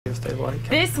if they like it.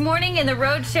 This morning in the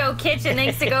Rhode Show kitchen,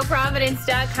 thanks to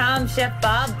GoProvidence.com, Chef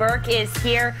Bob Burke is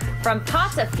here from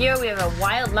Pots of Feu. We have a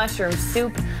wild mushroom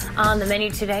soup on the menu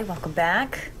today. Welcome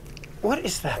back. What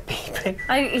is that, baby?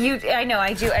 I know,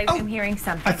 I do. I'm hearing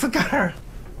something. I forgot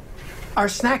our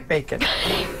snack bacon.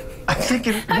 I'm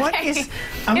thinking, what is...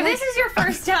 If this is your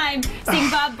first time seeing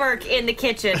Bob Burke in the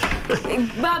kitchen,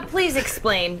 Bob, please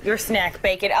explain your snack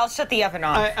bacon. I'll shut the oven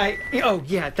off. Oh,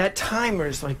 yeah, that timer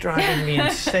is like driving me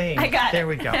insane. I got it. There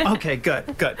we go. Okay,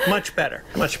 good, good. Much better,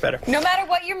 much better. No matter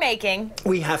what you're making.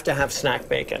 We have to have snack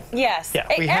bacon. Yes. Yeah,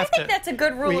 I think that's a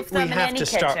good rule of thumb in any kitchen, right? We have to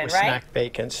start with snack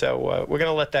bacon, so we're going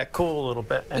to let that cool a little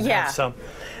bit and have some.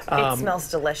 It smells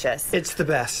delicious. It's the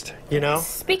best, you know?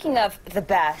 Speaking of the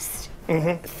best,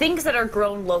 things that are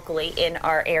grown locally in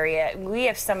our area, we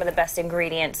have some of the best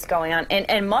ingredients going on,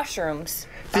 and mushrooms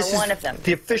are one of them.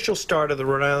 The official start of the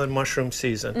Rhode Island mushroom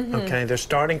season. Okay, they're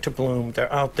starting to bloom.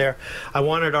 They're out there. I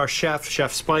wanted our chef,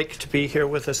 Chef Spike, to be here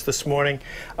with us this morning.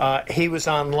 He was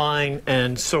online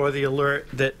and saw the alert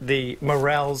that the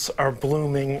morels are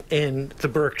blooming in the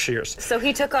Berkshires. So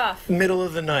he took off. Middle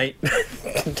of the night,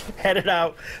 headed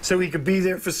out so he could be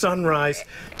there for sunrise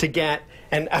to get,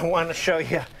 and I want to show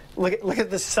you. Look at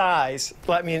the size.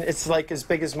 I mean, it's like as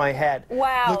big as my head.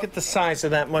 Wow. Look at the size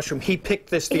of that mushroom. He picked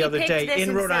this the other day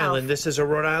in Rhode Island. This is a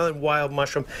Rhode Island wild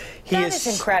mushroom. That is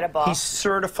incredible. He's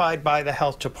certified by the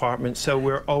health department, so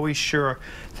we're always sure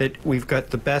that we've got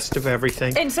the best of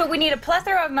everything. And so we need a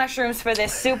plethora of mushrooms for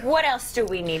this soup. What else do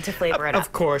we need to flavor it up?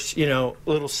 Of course, you know,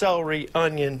 little celery,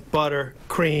 onion, butter,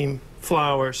 cream,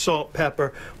 flour, salt,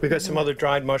 pepper. We've got some other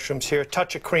dried mushrooms here. A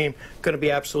touch of cream, going to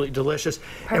be absolutely delicious.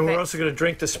 Perfect. And we're also going to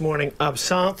drink this morning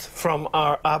absinthe from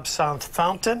our absinthe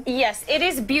fountain. Yes, it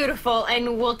is beautiful,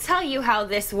 and we'll tell you how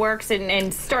this works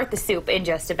and start the soup in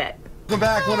just a bit. Welcome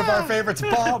back. One of our favorites,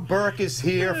 Bob Burke, is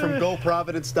here from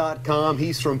GoProvidence.com.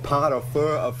 He's from Pot of Feu,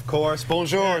 of course.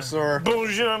 Bonjour, sir.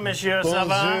 Bonjour, monsieur. Ça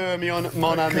va? Bonjour,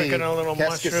 mon ami. Cooking a little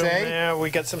mushroom there. We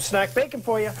got some snack bacon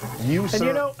for you. You, sir. And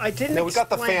you know, I didn't Now, we got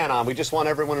the fan on. We just want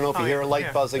everyone to know if you hear a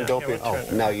light buzzing, don't be... Oh,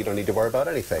 now you don't need to worry about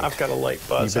anything. I've got a light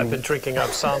buzz. I've been drinking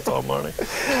absinthe all morning.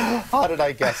 How did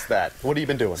I guess that? What have you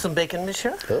been doing? Some bacon,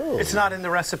 monsieur. Oh. It's not in the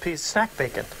recipe. It's snack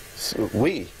bacon.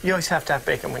 We? You always have to have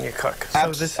bacon when you cook. So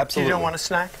Absolutely. You don't want a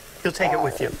snack? You'll take it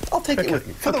with you. I'll take it with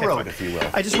me. For the road, fine. if you will.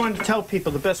 I just wanted to tell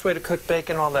people the best way to cook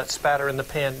bacon, all that spatter in the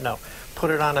pan, no. Put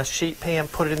it on a sheet pan,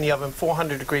 put it in the oven,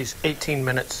 400 degrees, 18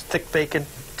 minutes. Thick bacon,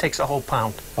 takes a whole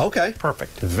pound. Okay.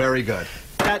 Perfect. Very good.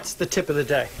 That's the tip of the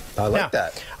day. I like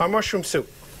that. Our mushroom soup.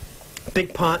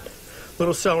 Big pot,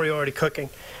 little celery already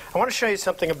cooking. I want to show you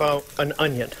something about an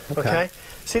onion, okay?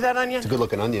 See that onion? It's a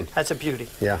good-looking onion. That's a beauty.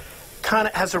 Yeah. Kind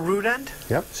of has a root end.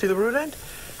 Yep. See the root end?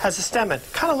 Has a stem end.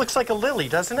 Kind of looks like a lily,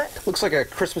 doesn't it? Looks like a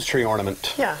Christmas tree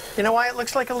ornament. Yeah. You know why it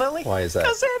looks like a lily? Why is that?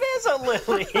 Because it is a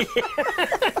lily.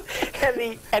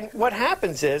 and what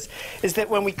happens is that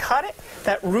when we cut it,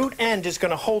 that root end is going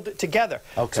to hold it together.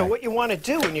 Okay. So what you want to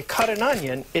do when you cut an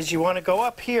onion is you want to go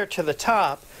up here to the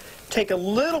top, take a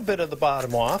little bit of the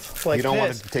bottom off, like this. You don't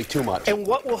want to take too much. And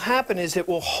what will happen is it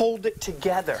will hold it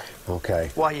together. Okay.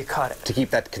 While you cut it. To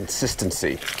keep that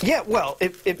consistency. Yeah, well,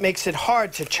 it makes it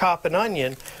hard to chop an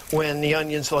onion when the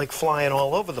onion's like flying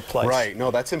all over the place. Right.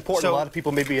 No, that's important. So, a lot of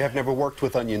people maybe have never worked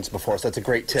with onions before, so that's a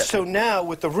great tip. So now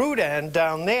with the root end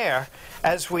down there,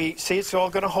 as we see, it's all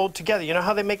going to hold together. You know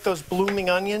how they make those blooming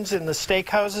onions in the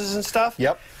steakhouses and stuff?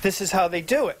 Yep. This is how they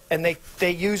do it. And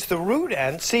they use the root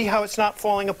end. See how it's not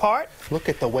falling apart? Look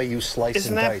at the way you slice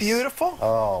Isn't and dice. that beautiful?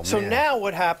 Oh, man. So now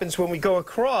what happens when we go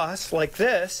across like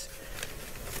this,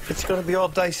 it's going to be all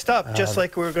diced up, just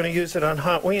like we were going to use it on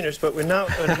hot wieners, but we're now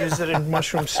going to use it in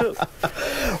mushroom soup.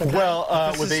 Okay?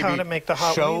 Well, this is how to make the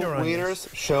hot wiener onions.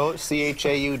 Show,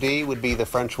 C-H-A-U-D, would be the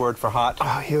French word for hot.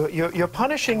 Oh, you're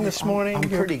punishing this morning. I'm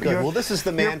pretty good. Well, this is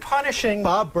the man. You're punishing.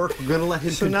 Bob Burke. We're going to let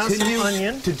him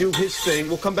continue to do his thing.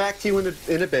 We'll come back to you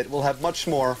in a bit. We'll have much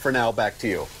more. For now, back to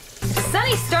you.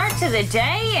 Sunny start to the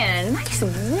day and nice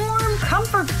warm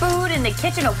comfort food in the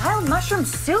kitchen. A wild mushroom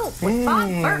soup with Bob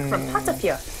Burke from Pots of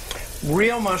Feu.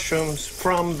 Real mushrooms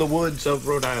from the woods of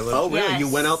Rhode Island. Oh, really? Yes.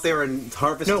 You went out there and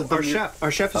harvested them? No,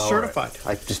 our chef is certified.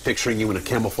 Right. I'm just picturing you in a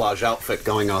camouflage outfit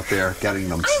going out there getting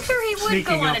them. I'm sure he would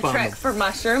Sneaking go on up a on trek them. for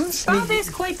mushrooms. Bob is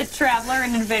quite the traveler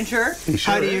and adventurer. He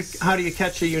sure How do you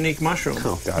catch a unique mushroom?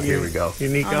 Oh, God, here we go. You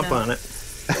sneak up on it.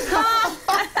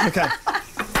 Okay.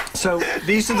 So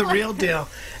these are the real deal.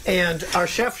 And our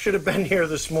chef should have been here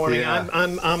this morning. Yeah.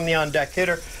 I'm the on-deck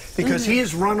hitter. because he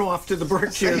has run off to the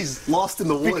Berkshires. He's lost in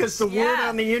the woods. Because the word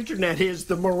on the internet is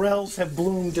the morels have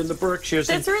bloomed in the Berkshires.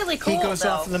 That's really cool, He goes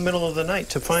off in the middle of the night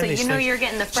to find these So you know things. you're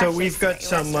getting the freshest. So we've got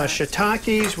some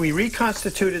shiitakes. We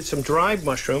reconstituted some dried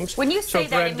mushrooms. When you say so that, it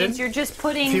Brendan, means you're just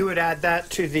putting... if you would add that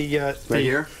to the right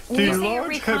here? When you say you're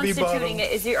large, heavy bottom. reconstituting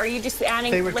it, are you just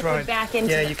adding They were liquid dried. back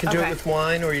into Yeah, you can do it with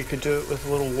wine or you could do it with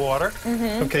a little water.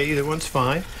 Okay, either one's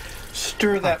fine.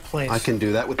 Stir that place. I can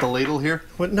do that with the ladle here.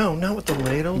 What? No, not with the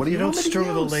ladle. What do you don't want me to stir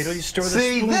with a use? ladle. You stir with a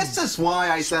See, spoon. this is why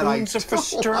I said Spoons are for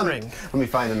stirring. Let me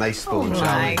find a nice spoon, Oh shall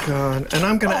my we? God! And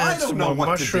I'm going to I add don't some know more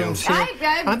what to do. mushrooms here.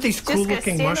 I'm Aren't these just gonna cool-looking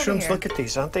stand over mushrooms? here. Look at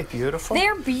these. Aren't they beautiful?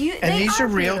 They're beautiful. And these are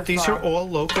real. These are all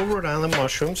local Rhode Island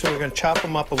mushrooms. So we're going to chop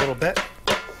them up a little bit.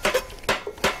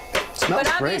 Smells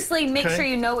But obviously, make Okay. sure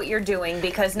you know what you're doing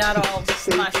because not all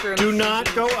mushrooms. Do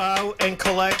not go out and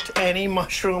collect any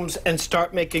mushrooms and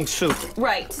start making soup.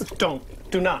 Right. Don't.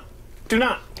 Do not. Do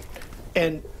not.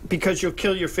 And because you'll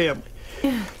kill your family.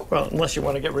 Well, unless you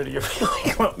want to get rid of your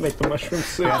family, go out and make the mushroom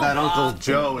soup. Yeah, that Uncle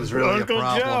Joe is really Uncle a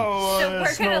problem. Joe So we're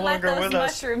is going no to let longer those with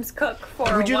us. mushrooms cook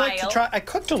for Would you a while. like to try? I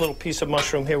cooked a little piece of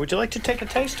mushroom here. Would you like to take a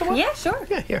taste of it? Yeah, sure.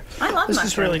 Yeah, here. I love This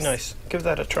mushrooms. is really nice. Give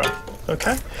that a try.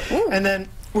 Okay? Ooh. And then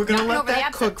we're going to Knocking let over the that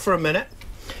absinthe. cook for a minute.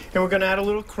 And we're going to add a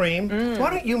little cream. Why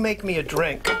don't you make me a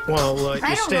drink while you're don't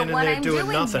know standing what there I'm doing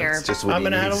doing nothing? here. It's just what I'm he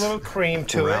going to add a needs. little cream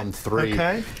to Round it. 3.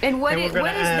 Okay? And what we're is going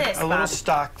to add this, a little Bob?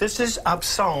 stock. This is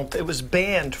absinthe. It was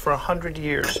banned for 100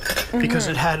 years because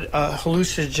it had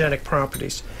hallucinogenic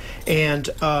properties. And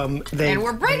they... And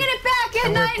we're bringing it back at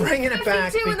And we're bringing it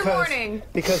back 9:52 in the morning.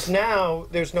 because now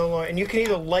there's no longer, and you can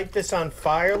either light this on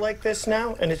fire like this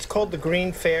now, and it's called the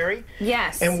Green Fairy.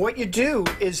 Yes. And what you do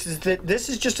is that this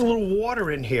is just a little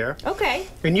water in here, Okay.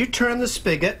 and you turn the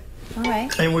spigot, All right.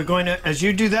 and we're going to, as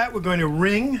you do that, we're going to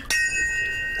ring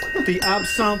the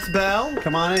absinthe bell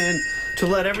Come on in. to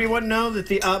let everyone know that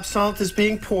the absinthe is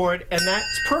being poured, and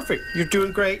that's perfect. You're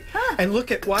doing great. Huh. And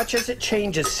watch as it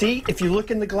changes. See, if you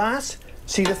look in the glass,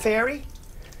 see the fairy?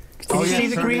 Can Oh, you yeah, see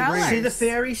the certain green? colors. See the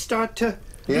fairy start to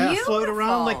Yeah. float around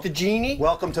Beautiful. like the genie?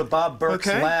 Welcome to Bob Burke's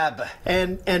Okay. lab.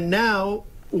 And now,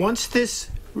 once this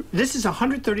is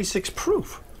 136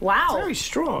 proof. Wow. Very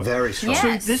strong. Very strong. Yeah. So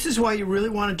Yes. this is why you really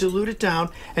want to dilute it down.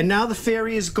 And now the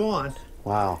fairy is gone.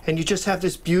 Wow. And you just have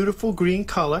this beautiful green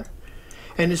color.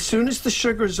 And as soon as the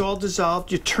sugar is all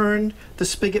dissolved, you turn the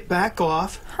spigot back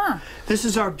off. Huh. This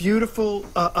is our beautiful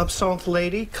absinthe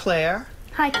lady, Claire.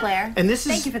 Hi, Claire. And this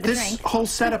Thank is you for the this drink. whole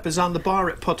setup is on the bar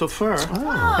at Pot au Feu.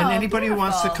 Oh, And anybody who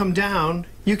wants to beautiful. come down,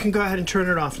 you can go ahead and turn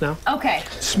it off now. Okay.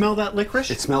 Smell that licorice?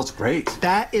 It smells great.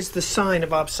 That is the sign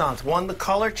of absinthe. 1, the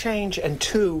color change, and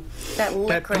 2, That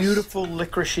licorice. beautiful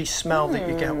licoricey smell that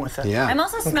you get with it. Yeah. I'm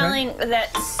also smelling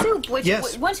that soup, which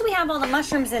Yes. once we have all the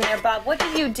mushrooms in there, Bob, what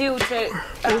did you do to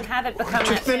have it become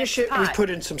To that finish finished it, we pot? put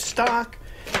in some stock,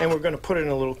 and we're going to put in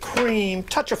a little cream,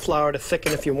 touch of flour to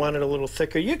thicken if you want it a little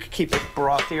thicker. You could keep it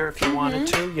brothier if you wanted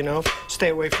to, you know, stay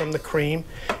away from the cream.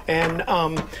 And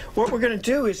what we're going to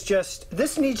do is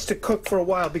this needs to cook for a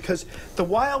while because the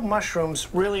wild mushrooms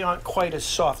really aren't quite as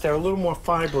soft. They're a little more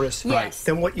fibrous Yes.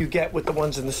 than what you get with the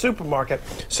ones in the supermarket.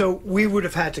 So we would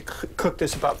have had to cook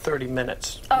this about 30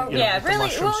 minutes. Oh, you know, yeah, with the really?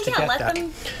 mushrooms Well, to yeah, get let that.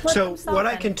 them So what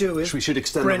I soften. can do is We should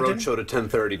extend Brendan, the Rhode Show to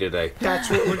 10:30 today. that's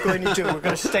what we're going to do. We're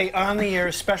going to stay on the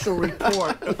air, special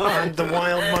report on the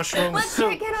wild mushroom Let's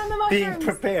soup get on the being mushrooms.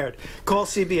 prepared. Call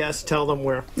CBS, tell them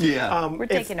where. Yeah. We're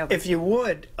taking over. If you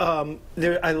would,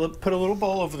 put a little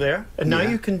bowl over there, and now Yeah.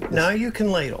 you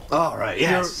can ladle. All right,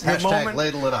 yes. Your Hashtag moment-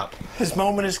 ladle it up. His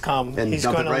moment has come. And He's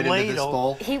dump going it right to into this ladle.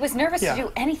 bowl. He was nervous Yeah. to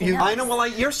do anything You- else. I know, well,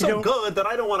 you're so don't- good that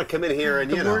I don't want to come in here and,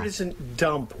 The you know. word isn't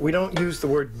dump. We don't use the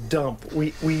word dump.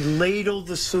 We ladle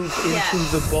the soup Yes.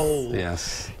 into the bowl.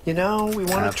 Yes. You know, we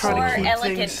want to try Or to keep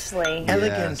elegantly. things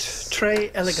elegant, Yes. très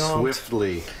elegant.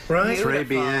 Swiftly. Right? Très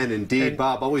bien, indeed. And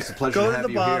Bob, always a pleasure Go to to have the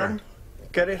you bottom, here.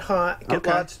 get it hot, get Okay.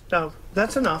 lots. No,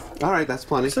 that's enough. All right, that's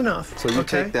plenty. It's enough. So you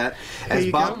Okay. take that. Here As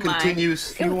you Bob go. Oh, my.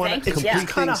 continues Ooh, You want thank to, you. it's Yeah. complete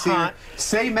kind of things here, hot.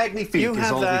 say magnifique You is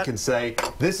have all we that. can say.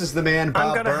 This is the man, I'm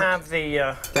Bob going to Burke. have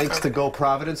the. Thanks to Go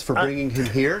Providence for bringing him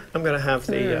here. I'm going to have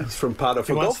the. He's from Pot au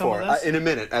Feu. You want Go some for of it. this? In a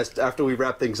minute, after we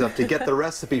wrap things up, to get the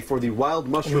recipe for the wild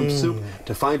mushroom soup,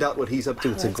 to find out what he's up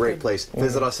to. It's a great place.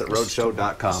 Visit us at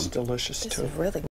rhodeshow.com. It's delicious too. Really